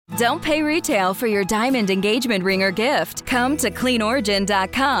Don't pay retail for your diamond engagement ring or gift. Come to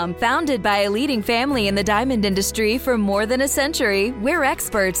CleanOrigin.com. Founded by a leading family in the diamond industry for more than a century, we're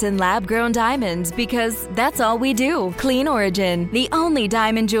experts in lab-grown diamonds because that's all we do. Clean Origin, the only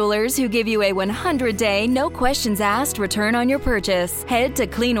diamond jewelers who give you a 100-day, no questions asked return on your purchase. Head to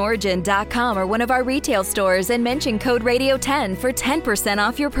CleanOrigin.com or one of our retail stores and mention code Radio10 for 10%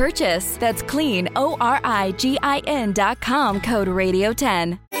 off your purchase. That's CleanOrigin.com, code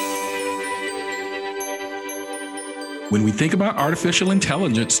Radio10. When we think about artificial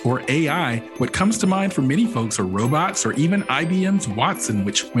intelligence or AI, what comes to mind for many folks are robots or even IBM's Watson,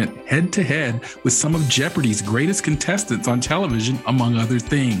 which went head to head with some of Jeopardy's greatest contestants on television, among other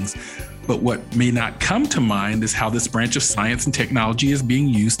things. But what may not come to mind is how this branch of science and technology is being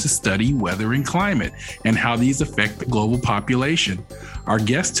used to study weather and climate and how these affect the global population. Our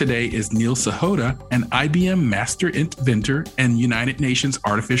guest today is Neil Sahota, an IBM Master Inventor and United Nations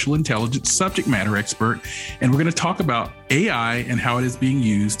Artificial Intelligence subject matter expert, and we're going to talk about AI and how it is being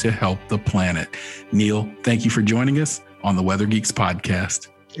used to help the planet. Neil, thank you for joining us on the Weather Geeks podcast.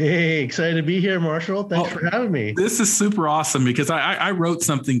 Hey, excited to be here, Marshall. Thanks for having me. This is super awesome because I wrote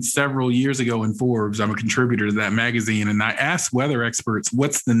something several years ago in Forbes. I'm a contributor to that magazine, and I asked weather experts,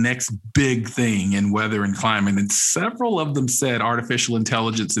 what's the next big thing in weather and climate? And several of them said artificial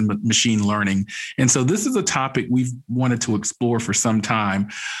intelligence and machine learning. And so this is a topic we've wanted to explore for some time.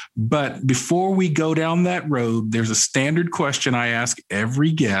 But before we go down that road, there's a standard question I ask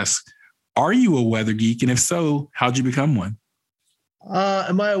every guest. Are you a weather geek? And if so, how'd you become one?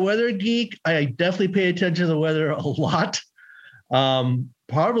 Am I a weather geek? I definitely pay attention to the weather a lot.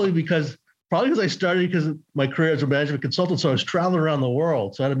 Probably because I started because of my career as a management consultant. So I was traveling around the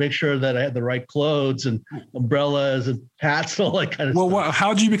world. So I had to make sure that I had the right clothes and umbrellas and hats and all that kind of stuff. Well,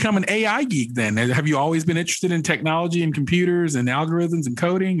 how did you become an AI geek then? Have you always been interested in technology and computers and algorithms and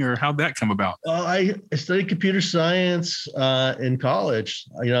coding, or how'd that come about? I studied computer science in college.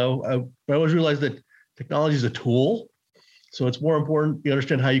 I always realized that technology is a tool. So it's more important you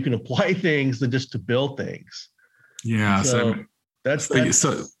understand how you can apply things than just to build things. Yeah. So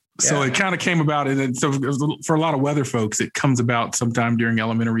it kind of came about. And so for a lot of weather folks, it comes about sometime during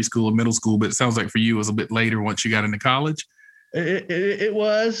elementary school or middle school, but it sounds like for you it was a bit later once you got into college. It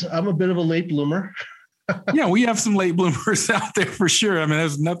was. I'm a bit of a late bloomer. Yeah, we have some late bloomers out there for sure. I mean,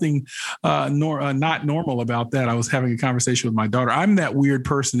 there's nothing not normal about that. I was having a conversation with my daughter. I'm that weird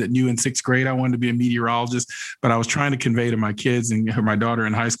person that knew in sixth grade I wanted to be a meteorologist, but I was trying to convey to my kids and my daughter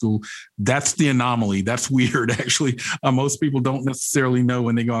in high school, that's the anomaly. That's weird, actually. Most people don't necessarily know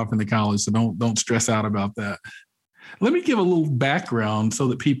when they go off into college, so don't stress out about that. Let me give a little background so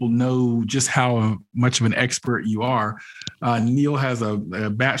that people know just how much of an expert you are. Neil has a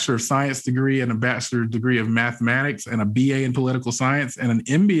Bachelor of Science degree and a Bachelor degree of Mathematics and a BA in Political Science and an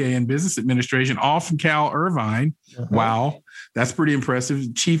MBA in Business Administration, all from Cal Irvine. Uh-huh. Wow, that's pretty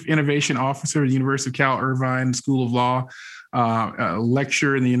impressive. Chief Innovation Officer at the University of Cal Irvine School of Law.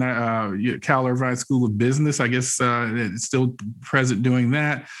 Lecturer in the Cal Irvine School of Business. I guess it's still present doing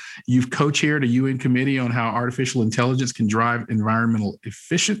that. You've co-chaired a UN committee on how artificial intelligence can drive environmental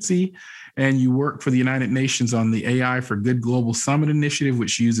efficiency. And you work for the United Nations on the AI for Good Global Summit initiative,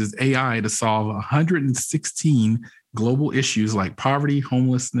 which uses AI to solve 116 global issues like poverty,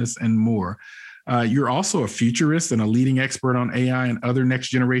 homelessness, and more. You're also a futurist and a leading expert on AI and other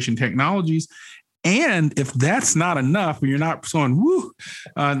next generation technologies. And if that's not enough, you're not someone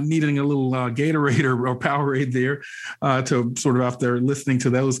needing a little Gatorade or Powerade there to sort of after listening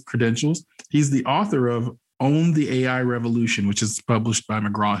to those credentials. He's the author of Own the AI Revolution, which is published by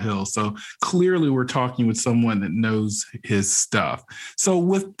McGraw-Hill. So clearly we're talking with someone that knows his stuff. So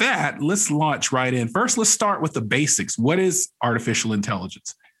with that, let's launch right in. First, let's start with the basics. What is artificial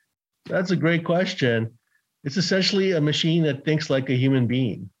intelligence? That's a great question. It's essentially a machine that thinks like a human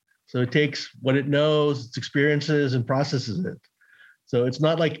being. So it takes what it knows, its experiences, and processes it. So it's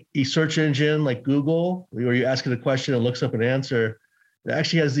not like a search engine like Google, where you ask it a question and looks up an answer. It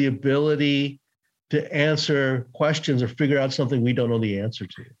actually has the ability to answer questions or figure out something we don't know the answer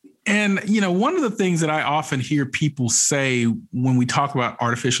to. And, one of the things that I often hear people say when we talk about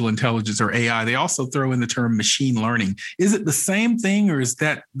artificial intelligence or AI, they also throw in the term machine learning. Is it the same thing, or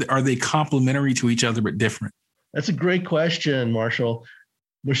are they complementary to each other but different? That's a great question, Marshall.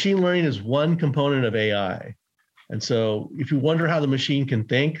 Machine learning is one component of AI. And so if you wonder how the machine can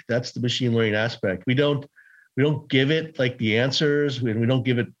think, that's the machine learning aspect. We don't give it like the answers, and we don't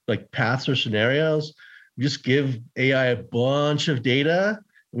give it like paths or scenarios. We just give AI a bunch of data,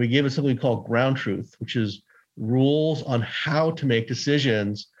 and we give it something called ground truth, which is rules on how to make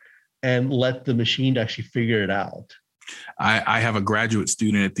decisions and let the machine actually figure it out. I have a graduate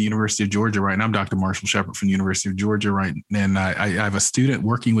student at the University of Georgia right now. I'm Dr. Marshall Shepard from the University of Georgia, right? And I have a student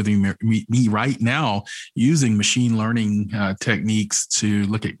working with me right now using machine learning techniques to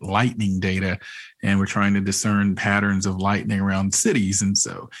look at lightning data. And we're trying to discern patterns of lightning around cities. And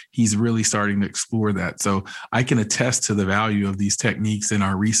so he's really starting to explore that. So I can attest to the value of these techniques in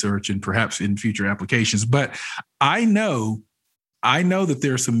our research and perhaps in future applications. But I know that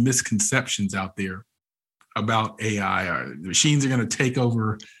there are some misconceptions out there about AI. Machines are going to take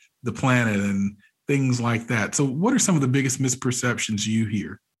over the planet and things like that. So what are some of the biggest misperceptions you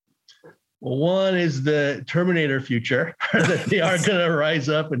hear? Well, one is the Terminator future, that they are going to rise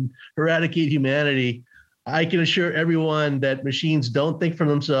up and eradicate humanity. I can assure everyone that machines don't think for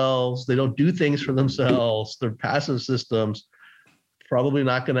themselves. They don't do things for themselves. They're passive systems. Probably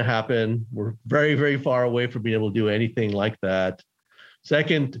not going to happen. We're very, very far away from being able to do anything like that.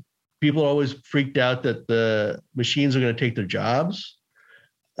 Second, people are always freaked out that the machines are going to take their jobs.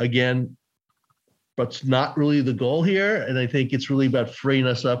 Again, that's not really the goal here. And I think it's really about freeing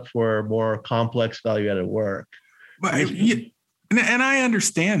us up for more complex value-added work. But, and I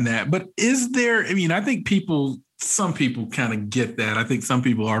understand that. But is there, I mean, I think some people kind of get that. I think some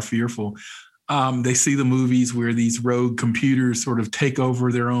people are fearful. They see the movies where these rogue computers sort of take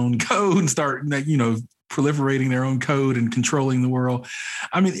over their own code and start, proliferating their own code and controlling the world.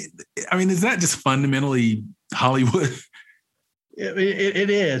 I mean, is that just fundamentally Hollywood? It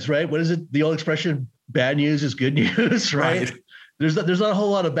is, right? What is it? The old expression, bad news is good news, right? There's not a whole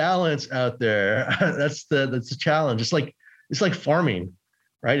lot of balance out there. That's the challenge. It's like farming,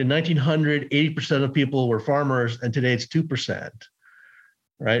 right? In 1900, 80% of people were farmers, and today it's 2%,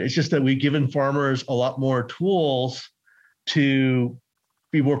 right? It's just that we've given farmers a lot more tools to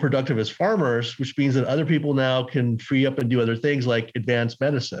be more productive as farmers, which means that other people now can free up and do other things like advanced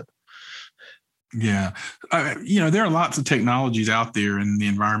medicine. Yeah. There are lots of technologies out there in the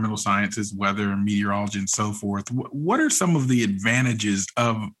environmental sciences, weather, meteorology, and so forth. What are some of the advantages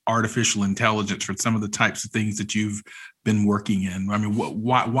of artificial intelligence for some of the types of things that you've been working in? I mean,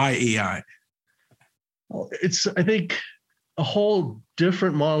 why AI? Well, it's, I think, a whole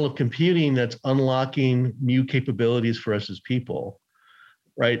different model of computing that's unlocking new capabilities for us as people.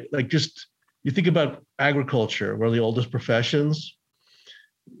 Right? Like, just you think about agriculture, one of the oldest professions.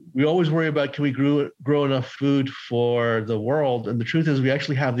 We always worry about, can we grow enough food for the world? And the truth is we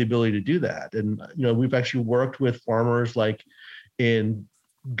actually have the ability to do that. And, we've actually worked with farmers like in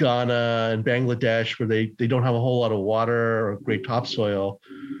Ghana and Bangladesh, where they don't have a whole lot of water or great topsoil,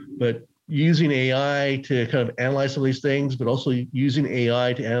 but using AI to kind of analyze some of these things, but also using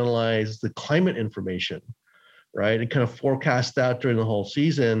AI to analyze the climate information, right? And kind of forecast that during the whole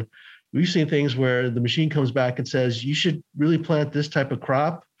season. We've seen things where the machine comes back and says, you should really plant this type of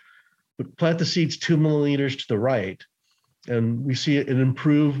crop, but plant the seeds 2 millimeters to the right. And we see an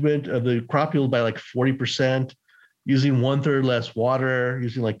improvement of the crop yield by like 40%, using 1/3 less water,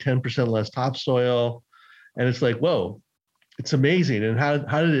 using like 10% less topsoil. And it's like, whoa, it's amazing. And how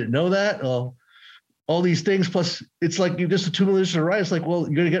did it know that? Well, all these things, plus it's like you just 2 millimeters to the right. It's like, well,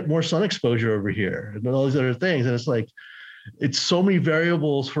 you're going to get more sun exposure over here and all these other things. And it's like, it's so many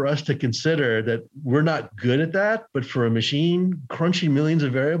variables for us to consider that we're not good at that. But for a machine, crunching millions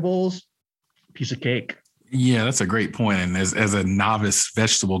of variables, piece of cake. Yeah, that's a great point. And as a novice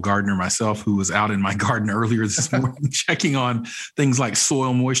vegetable gardener myself, who was out in my garden earlier this morning, checking on things like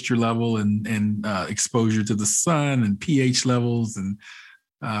soil moisture level and exposure to the sun and pH levels and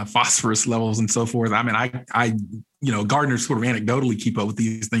phosphorus levels and so forth. I mean, I gardeners sort of anecdotally keep up with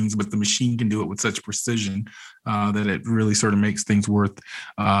these things, but the machine can do it with such precision that it really sort of makes things worth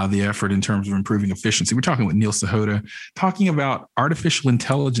the effort in terms of improving efficiency. We're talking with Neil Sahota, talking about artificial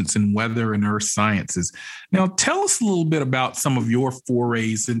intelligence in weather and earth sciences. Now, tell us a little bit about some of your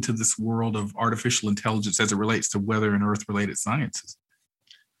forays into this world of artificial intelligence as it relates to weather and earth related sciences.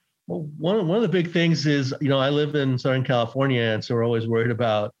 Well, one of the big things is, I live in Southern California, and so we're always worried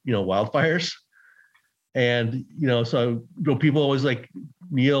about, wildfires. And, so people always like,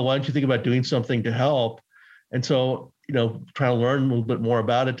 Neil, why don't you think about doing something to help? And so, trying to learn a little bit more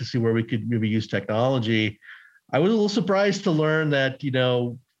about it to see where we could maybe use technology. I was a little surprised to learn that,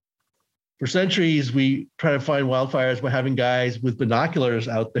 for centuries, we try to find wildfires by having guys with binoculars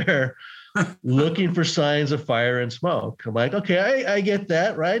out there looking for signs of fire and smoke. I'm like, okay, I get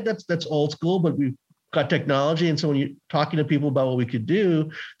that, right? That's old school, but we've got technology. And so when you're talking to people about what we could do,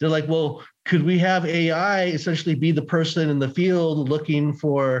 they're like, well, could we have AI essentially be the person in the field looking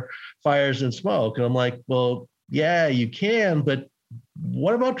for fires and smoke? And I'm like, well, yeah, you can, but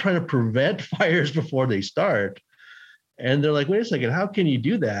what about trying to prevent fires before they start? And they're like, wait a second, how can you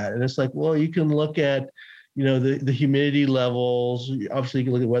do that? And it's like, well, you can look at, the humidity levels. Obviously, you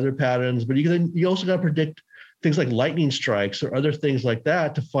can look at weather patterns, but you also got to predict things like lightning strikes or other things like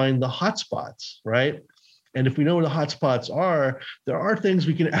that to find the hot spots, right? And if we know where the hot spots are, there are things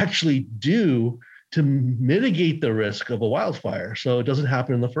we can actually do to mitigate the risk of a wildfire so it doesn't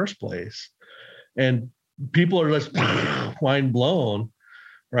happen in the first place. And people are less mind blown,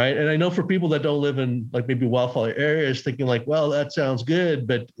 right? And I know for people that don't live in like maybe wildfire areas, thinking like, well, that sounds good,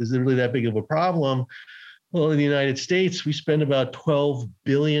 but is it really that big of a problem? Well, in the United States, we spend about $12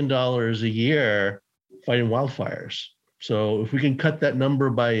 billion a year fighting wildfires. So if we can cut that number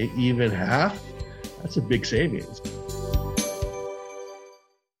by even half, that's a big savings.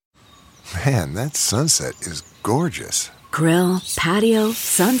 Man, that sunset is gorgeous. Grill, patio,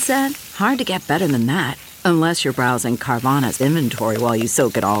 sunset. Hard to get better than that. Unless you're browsing Carvana's inventory while you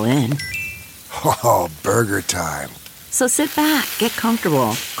soak it all in. Oh, burger time. So sit back, get comfortable.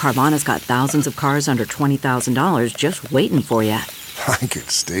 Carvana's got thousands of cars under $20,000 just waiting for you. I could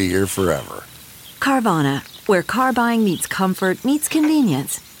stay here forever. Carvana, where car buying meets comfort meets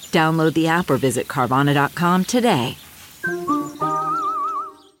convenience. Download the app or visit Carvana.com today.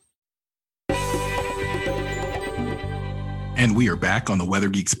 And we are back on the Weather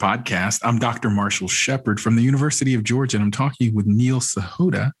Geeks podcast. I'm Dr. Marshall Shepard from the University of Georgia, and I'm talking with Neil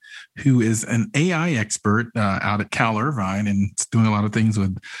Sahota, who is an AI expert out at Cal Irvine and is doing a lot of things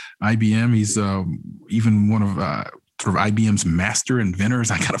with IBM. He's even one of sort of IBM's master inventors.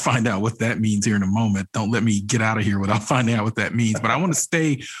 I got to find out what that means here in a moment. Don't let me get out of here without finding out what that means. But I want to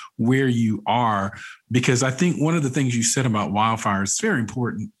stay where you are, because I think one of the things you said about wildfires is very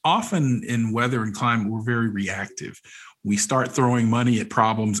important. Often in weather and climate, we're very reactive. We start throwing money at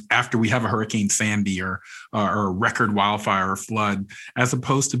problems after we have a Hurricane Sandy or a record wildfire or flood, as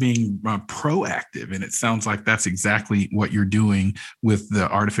opposed to being proactive. And it sounds like that's exactly what you're doing with the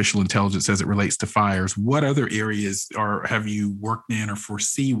artificial intelligence as it relates to fires. What other areas have you worked in or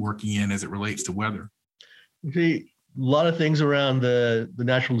foresee working in as it relates to weather? A lot of things around the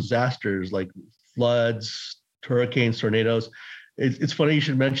natural disasters like floods, hurricanes, tornadoes. It's funny you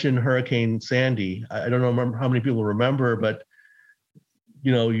should mention Hurricane Sandy. I don't know how many people remember, but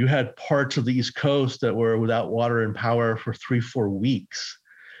you had parts of the East Coast that were without water and power for 3-4 weeks.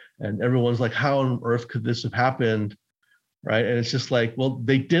 And everyone's like, how on earth could this have happened? Right. And it's just like, well,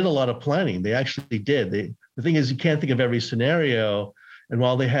 they did a lot of planning. They actually did. The thing is, you can't think of every scenario. And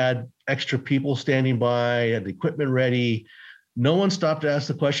while they had extra people standing by, had the equipment ready, no one stopped to ask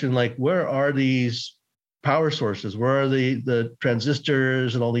the question, like, where are these power sources? Where are the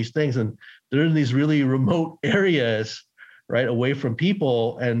transistors and all these things? And they're in these really remote areas, right, away from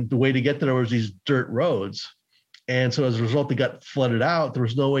people. And the way to get there was these dirt roads. And so as a result, they got flooded out. There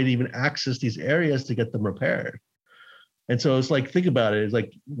was no way to even access these areas to get them repaired. And so it's like, think about it. It's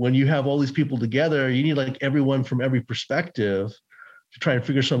like when you have all these people together, you need like everyone from every perspective to try and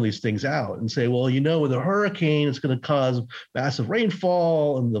figure some of these things out and say, well, with a hurricane, it's going to cause massive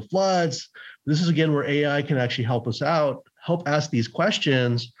rainfall and the floods. This is, again, where AI can actually help us out, help ask these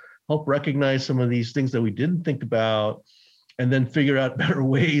questions, help recognize some of these things that we didn't think about, and then figure out better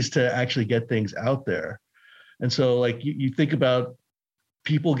ways to actually get things out there. And so like you think about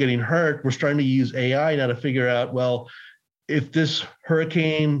people getting hurt, we're starting to use AI now to figure out, well, if this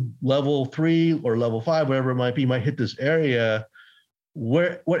hurricane level 3 or level 5, whatever it might be, might hit this area,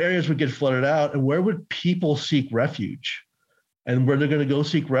 what areas would get flooded out and where would people seek refuge? And where they're going to go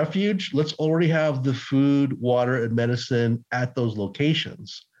seek refuge, let's already have the food, water, and medicine at those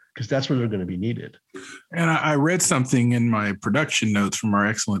locations, because that's where they're going to be needed. And I read something in my production notes from our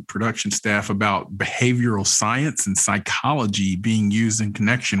excellent production staff about behavioral science and psychology being used in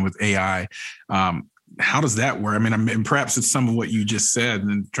connection with AI. How does that work? I mean, and perhaps it's some of what you just said,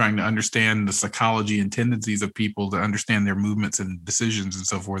 and trying to understand the psychology and tendencies of people to understand their movements and decisions and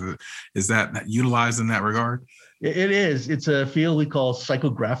so forth. Is that utilized in that regard? It is. It's a field we call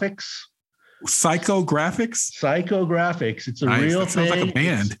psychographics. Psychographics? Psychographics. It's a nice. real that sounds thing. Like a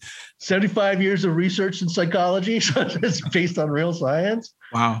band. It's 75 years of research in psychology, so it's based on real science.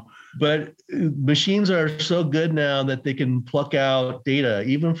 Wow. But machines are so good now that they can pluck out data,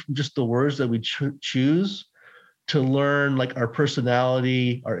 even from just the words that we choose, to learn like our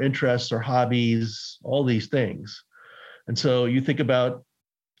personality, our interests, our hobbies, all these things. And so you think about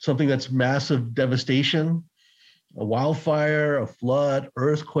something that's massive devastation, a wildfire, a flood,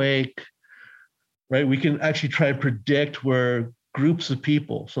 earthquake, right? We can actually try and predict where groups of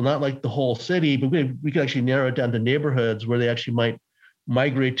people, so not like the whole city, but we can actually narrow it down to neighborhoods where they actually might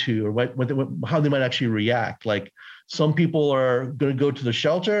migrate to, or how they might actually react. Like some people are going to go to the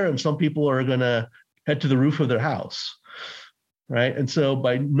shelter and some people are going to head to the roof of their house, right? And so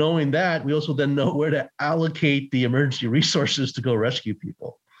by knowing that, we also then know where to allocate the emergency resources to go rescue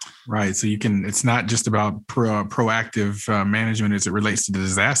people. Right. So it's not just about proactive management as it relates to the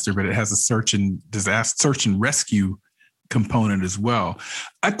disaster, but it has a search and rescue component as well.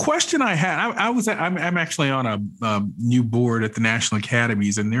 A question I had, I'm actually on a new board at the National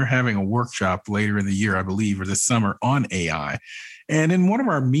Academies, and they're having a workshop later in the year, I believe, or this summer on AI. And in one of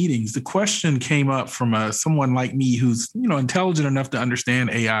our meetings, the question came up from someone like me who's, intelligent enough to understand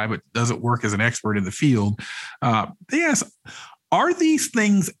AI, but doesn't work as an expert in the field. They asked, are these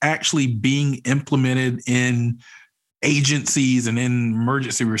things actually being implemented in agencies and in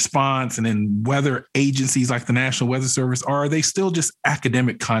emergency response and in weather agencies like the National Weather Service? Or are they still just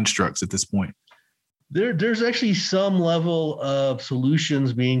academic constructs at this point? There's actually some level of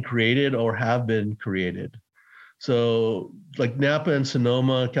solutions being created or have been created. So like Napa and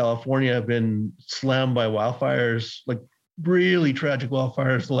Sonoma, California have been slammed by wildfires, like really tragic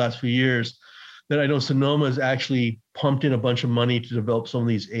wildfires the last few years, that I know Sonoma has actually pumped in a bunch of money to develop some of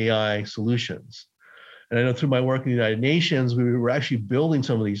these AI solutions. And I know through my work in the United Nations, we were actually building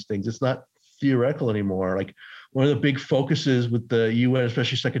some of these things. It's not theoretical anymore. Like one of the big focuses with the UN,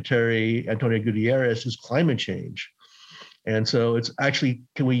 especially Secretary Antonio Guterres, is climate change. And so it's actually,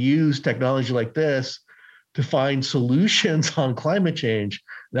 can we use technology like this to find solutions on climate change?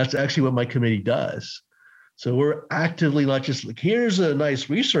 That's actually what my committee does. So we're actively not just like, here's a nice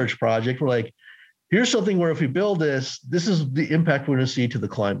research project. We're like, here's something where if we build this is the impact we're going to see to the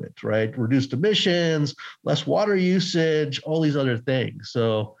climate, right? Reduced emissions, less water usage, all these other things.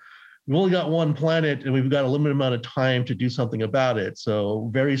 So we've only got one planet and we've got a limited amount of time to do something about it. So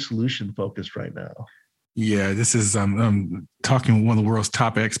very solution focused right now. Yeah, this is talking with one of the world's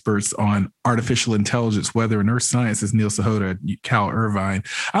top experts on artificial intelligence, weather, and earth sciences, Neil Sahota at Cal Irvine.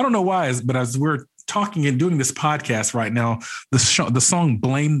 I don't know why, but as we're talking and doing this podcast right now, the song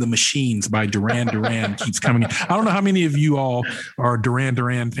 "Blame the Machines" by Duran Duran keeps coming in. I don't know how many of you all are Duran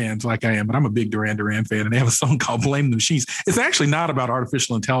Duran fans like I am, but I'm a big Duran Duran fan, and they have a song called "Blame the Machines." It's actually not about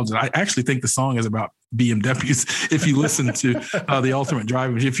artificial intelligence. I actually think the song is about BMWs. If you listen to The Ultimate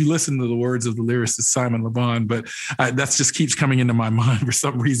Driver, if you listen to the words of the lyricist Simon Le Bon, but that just keeps coming into my mind for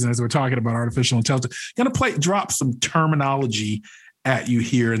some reason as we're talking about artificial intelligence. Going to drop some terminology at you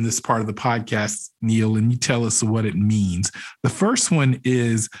here in this part of the podcast, Neil, and you tell us what it means. The first one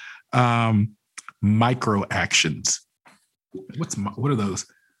is micro actions. What are those?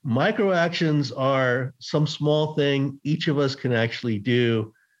 Micro actions are some small thing each of us can actually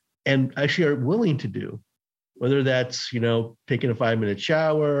do and actually are willing to do, whether that's, taking a 5-minute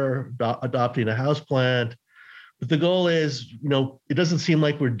shower, adopting a houseplant. But the goal is, it doesn't seem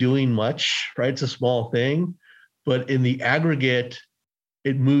like we're doing much, right? It's a small thing, but in the aggregate,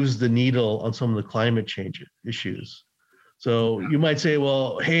 it moves the needle on some of the climate change issues. So you might say,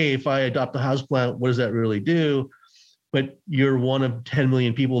 well, hey, if I adopt a houseplant, what does that really do? But you're one of 10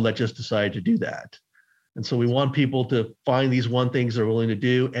 million people that just decide to do that. And so we want people to find these one things they're willing to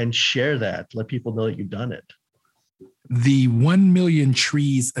do and share that, let people know that you've done it. The 1 Million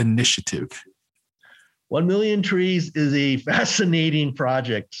Trees Initiative. 1 Million Trees is a fascinating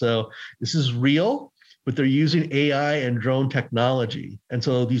project. So this is real, but they're using AI and drone technology. And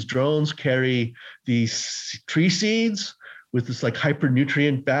so these drones carry these tree seeds with this like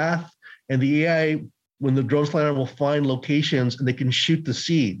hypernutrient bath. And the AI, when the drones fly around, will find locations and they can shoot the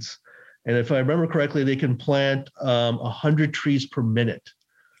seeds. And if I remember correctly, they can plant 100 trees per minute.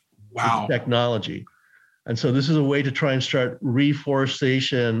 Wow. With technology. And so this is a way to try and start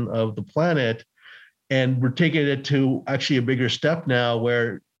reforestation of the planet. And we're taking it to actually a bigger step now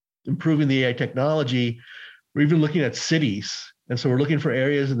where improving the AI technology, we're even looking at cities. And so we're looking for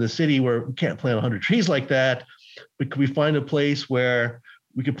areas in the city where we can't plant 100 trees like that, but could we find a place where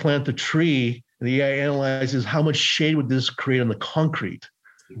we could plant the tree and the AI analyzes how much shade would this create on the concrete?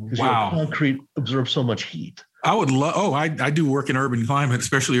 Because concrete absorbs so much heat. I would love, I do work in urban climate,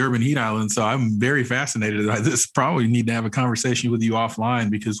 especially urban heat islands. So I'm very fascinated. This probably need to have a conversation with you offline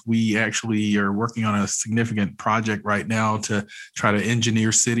because we actually are working on a significant project right now to try to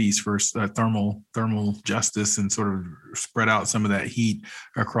engineer cities for thermal justice and sort of spread out some of that heat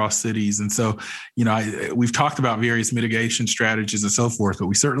across cities. And so, we've talked about various mitigation strategies and so forth, but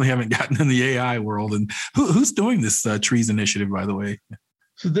we certainly haven't gotten in the AI world. And who's doing this trees initiative, by the way?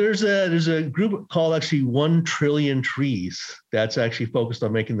 So there's a group called actually 1 Trillion Trees that's actually focused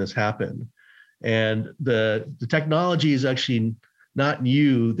on making this happen. And the technology is actually not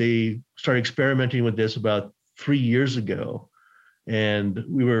new. They started experimenting with this about 3 years ago, and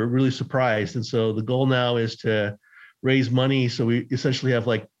we were really surprised. And so the goal now is to raise money. So we essentially have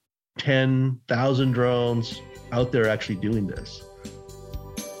like 10,000 drones, out there actually doing this.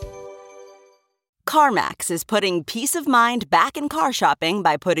 CarMax is putting peace of mind back in car shopping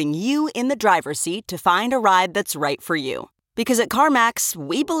by putting you in the driver's seat to find a ride that's right for you. Because at CarMax,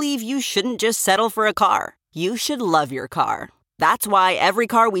 we believe you shouldn't just settle for a car. You should love your car. That's why every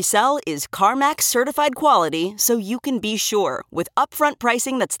car we sell is CarMax certified quality, so you can be sure with upfront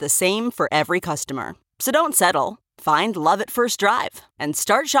pricing that's the same for every customer. So don't settle. Find love at first drive and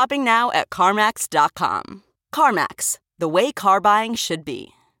start shopping now at CarMax.com. CarMax, the way car buying should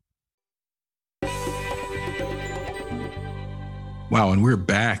be. Wow, and we're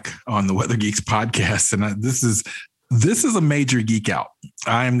back on the Weather Geeks podcast, and this is a major geek out.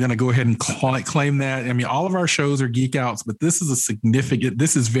 I am going to go ahead and claim that. I mean, all of our shows are geek outs, but this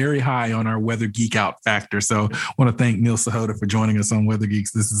is very high on our weather geek out factor. So I want to thank Neil Sahota for joining us on Weather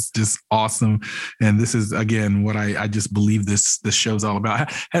Geeks. This is just awesome. And this is, again, what I just believe this show's all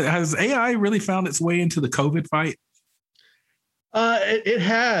about. Has AI really found its way into the COVID fight? It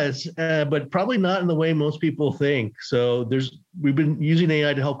has, but probably not in the way most people think. So we've been using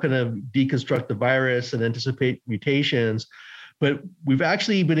AI to help kind of deconstruct the virus and anticipate mutations, but we've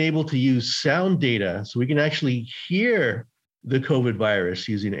actually been able to use sound data, so we can actually hear the COVID virus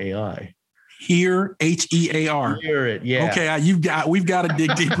using AI. Hear, H-E-A-R. Hear it, yeah. Okay, we've got to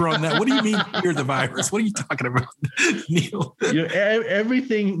dig deeper on that. What do you mean hear the virus? What are you talking about, Neil?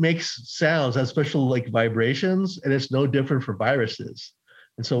 Everything makes sounds, has special like vibrations, and it's no different for viruses.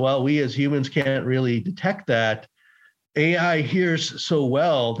 And so while we as humans can't really detect that, AI hears so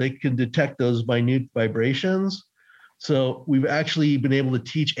well, they can detect those minute vibrations. So we've actually been able to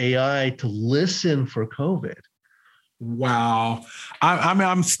teach AI to listen for COVID. Wow.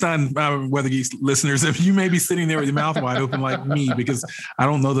 I'm stunned, Weather Geeks listeners. If you may be sitting there with your mouth wide open like me, because I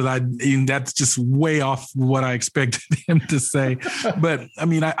don't know that that's just way off what I expected him to say. But I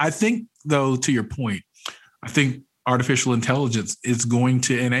mean, I think, though, to your point, I think artificial intelligence is going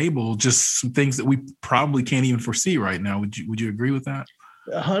to enable just some things that we probably can't even foresee right now. Would you agree with that?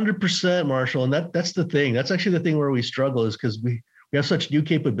 100%, Marshall. And that's the thing. That's actually the thing where we struggle, is because we have such new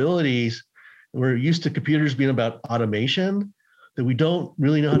capabilities. We're used to computers being about automation that we don't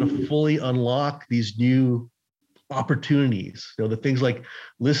really know how to fully unlock these new opportunities. The things like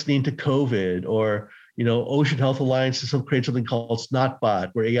listening to COVID, or, Ocean Health Alliance has created something called SnotBot,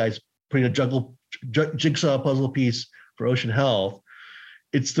 where AI is putting a jigsaw puzzle piece for ocean health.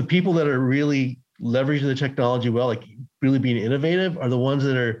 It's the people that are really leveraging the technology well, like really being innovative, are the ones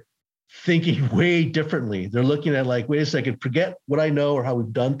that are thinking way differently. They're looking at like, wait a second, forget what I know or how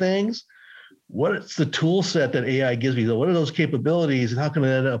we've done things. What's the tool set that AI gives me? What are those capabilities, and how can I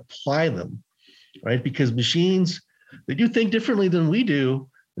then apply them, right? Because machines, they do think differently than we do,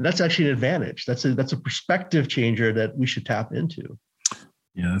 and that's actually an advantage. That's a perspective changer that we should tap into.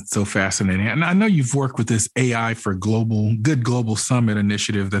 Yeah, that's so fascinating. And I know you've worked with this AI for Good Global Summit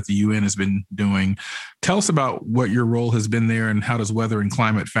initiative that the UN has been doing. Tell us about what your role has been there, and how does weather and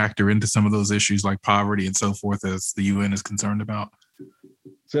climate factor into some of those issues like poverty and so forth, as the UN is concerned about?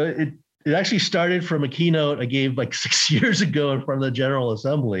 So it actually started from a keynote I gave like 6 years ago in front of the General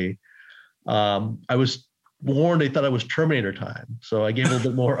Assembly. I was warned they thought I was Terminator time, so I gave a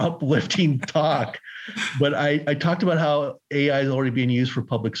little bit more uplifting talk. But I talked about how AI is already being used for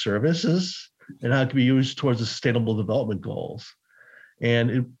public services and how it can be used towards the Sustainable Development Goals.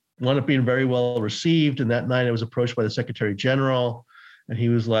 And it wound up being very well received. And that night I was approached by the Secretary General, and he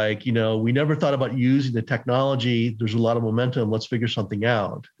was like, we never thought about using the technology. There's a lot of momentum. Let's figure something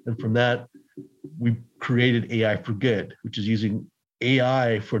out. And from that, we created AI for Good, which is using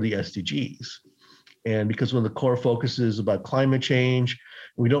AI for the SDGs. And because one of the core focuses about climate change,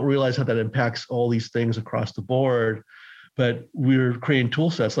 we don't realize how that impacts all these things across the board, but we're creating tool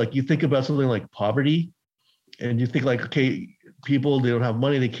sets. Like you think about something like poverty, and you think like, okay, people, they don't have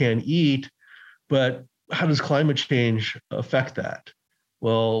money, they can't eat, but how does climate change affect that?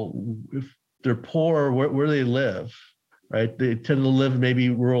 Well, if they're poor, where do they live, right? They tend to live in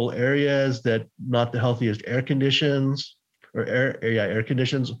maybe rural areas that not the healthiest air conditions,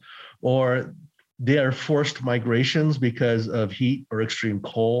 or they are forced migrations because of heat or extreme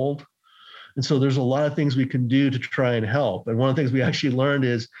cold. And so there's a lot of things we can do to try and help. And one of the things we actually learned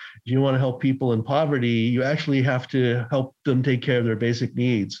is, if you want to help people in poverty, you actually have to help them take care of their basic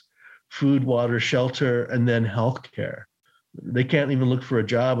needs: food, water, shelter, and then healthcare. They can't even look for a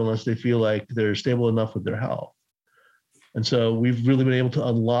job unless they feel like they're stable enough with their health. And so we've really been able to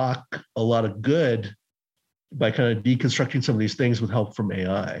unlock a lot of good by kind of deconstructing some of these things with help from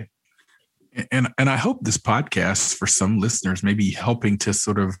AI. And I hope this podcast, for some listeners, may be helping to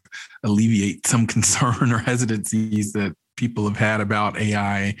sort of alleviate some concern or hesitancies that people have had about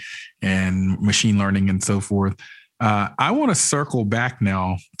AI and machine learning and so forth. I want to circle back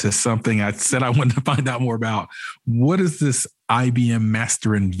now to something I said I wanted to find out more about. What is this IBM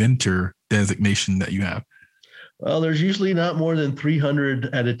Master Inventor designation that you have? Well, there's usually not more than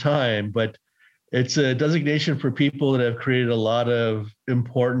 300 at a time, but it's a designation for people that have created a lot of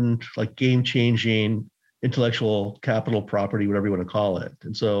important, like game-changing intellectual capital property, whatever you want to call it.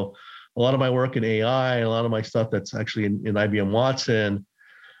 And so a lot of my work in AI, a lot of my stuff that's actually in IBM Watson,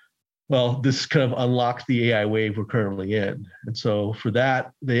 well, this kind of unlocked the AI wave we're currently in. And so for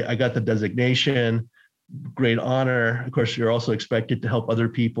that, I got the designation, great honor. Of course, you're also expected to help other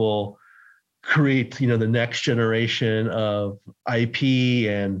people create, the next generation of IP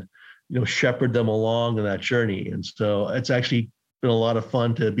and, shepherd them along in that journey. And so it's actually been a lot of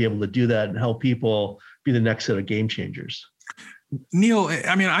fun to be able to do that and help people be the next set of game changers. Neil,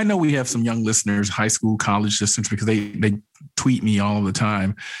 I mean, I know we have some young listeners, high school, college listeners, because they tweet me all the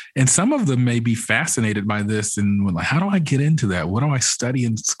time. And some of them may be fascinated by this and like, how do I get into that? What do I study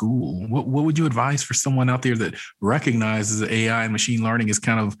in school? What would you advise for someone out there that recognizes that AI and machine learning is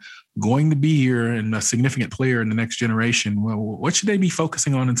kind of going to be here and a significant player in the next generation? Well, what should they be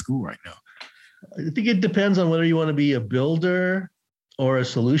focusing on in school right now? I think it depends on whether you want to be a builder or a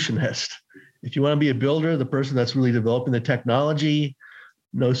solutionist. If you want to be a builder, the person that's really developing the technology,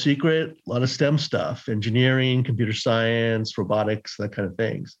 no secret, a lot of STEM stuff, engineering, computer science, robotics, that kind of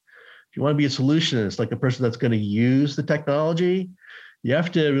things. If you want to be a solutionist, like a person that's going to use the technology, you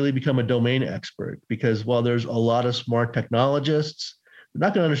have to really become a domain expert, because while there's a lot of smart technologists, they're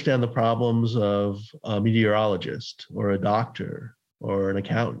not going to understand the problems of a meteorologist or a doctor or an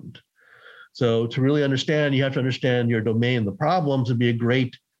accountant. So to really understand, you have to understand your domain, the problems, and be a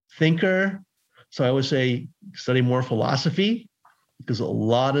great thinker. So I would say study more philosophy, because a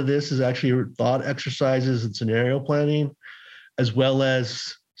lot of this is actually thought exercises and scenario planning, as well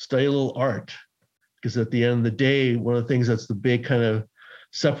as study a little art. Because at the end of the day, one of the things that's the big kind of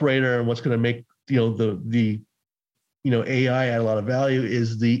separator and what's going to make the AI add a lot of value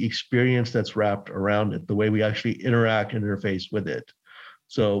is the experience that's wrapped around it, the way we actually interact and interface with it.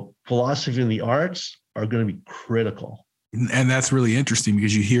 So philosophy and the arts are going to be critical. And that's really interesting,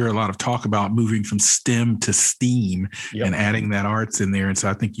 because you hear a lot of talk about moving from STEM to STEAM and adding that arts in there. And so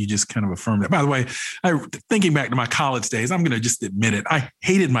I think you just kind of affirmed that. By the way, thinking back to my college days, I'm going to just admit it. I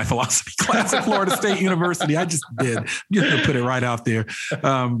hated my philosophy class at Florida State University. I just did. I'm just going to put it right out there.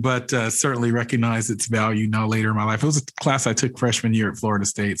 But certainly recognize its value now later in my life. It was a class I took freshman year at Florida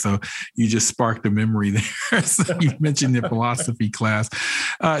State. So you just sparked a memory there. So you mentioned the philosophy class.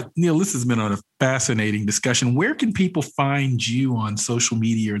 Neil, this has been a fascinating discussion. Where can people find you on social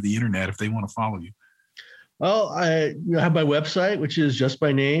media or the internet if they want to follow you? Well, I have my website, which is just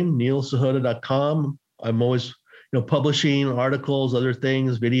my name, neilsahota.com. I'm always, publishing articles, other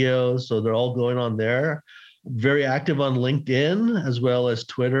things, videos. So they're all going on there. Very active on LinkedIn, as well as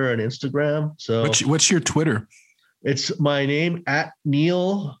Twitter and Instagram. So what's your Twitter? It's my name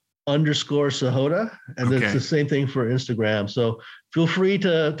 @Neil_Sahota. And It's the same thing for Instagram. So feel free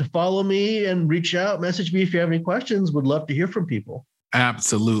to follow me and reach out, message me if you have any questions. Would love to hear from people.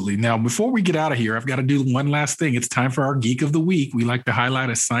 Absolutely. Now, before we get out of here, I've got to do one last thing. It's time for our Geek of the Week. We like to highlight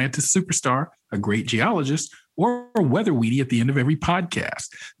a scientist superstar, a great geologist, or a weather weedy at the end of every podcast.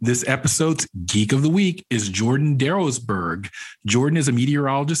 This episode's Geek of the Week is Jordan Darrowsberg. Jordan is a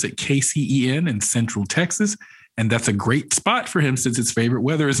meteorologist at KCEN in Central Texas. And that's a great spot for him since his favorite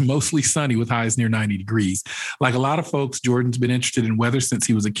weather is mostly sunny with highs near 90 degrees. Like a lot of folks, Jordan's been interested in weather since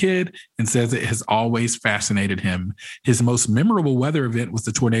he was a kid and says it has always fascinated him. His most memorable weather event was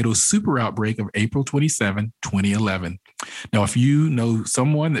the tornado super outbreak of April 27, 2011. Now, if you know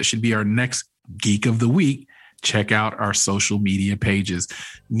someone that should be our next Geek of the Week, check out our social media pages.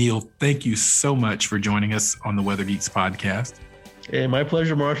 Neil, thank you so much for joining us on the Weather Geeks podcast. Hey, my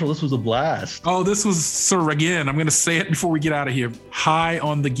pleasure, Marshall. This was a blast. Oh, this was, sir, again, I'm going to say it before we get out of here, high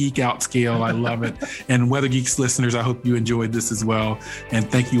on the geek out scale. I love it. And Weather Geeks listeners, I hope you enjoyed this as well. And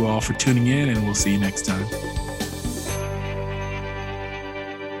thank you all for tuning in, and we'll see you next time.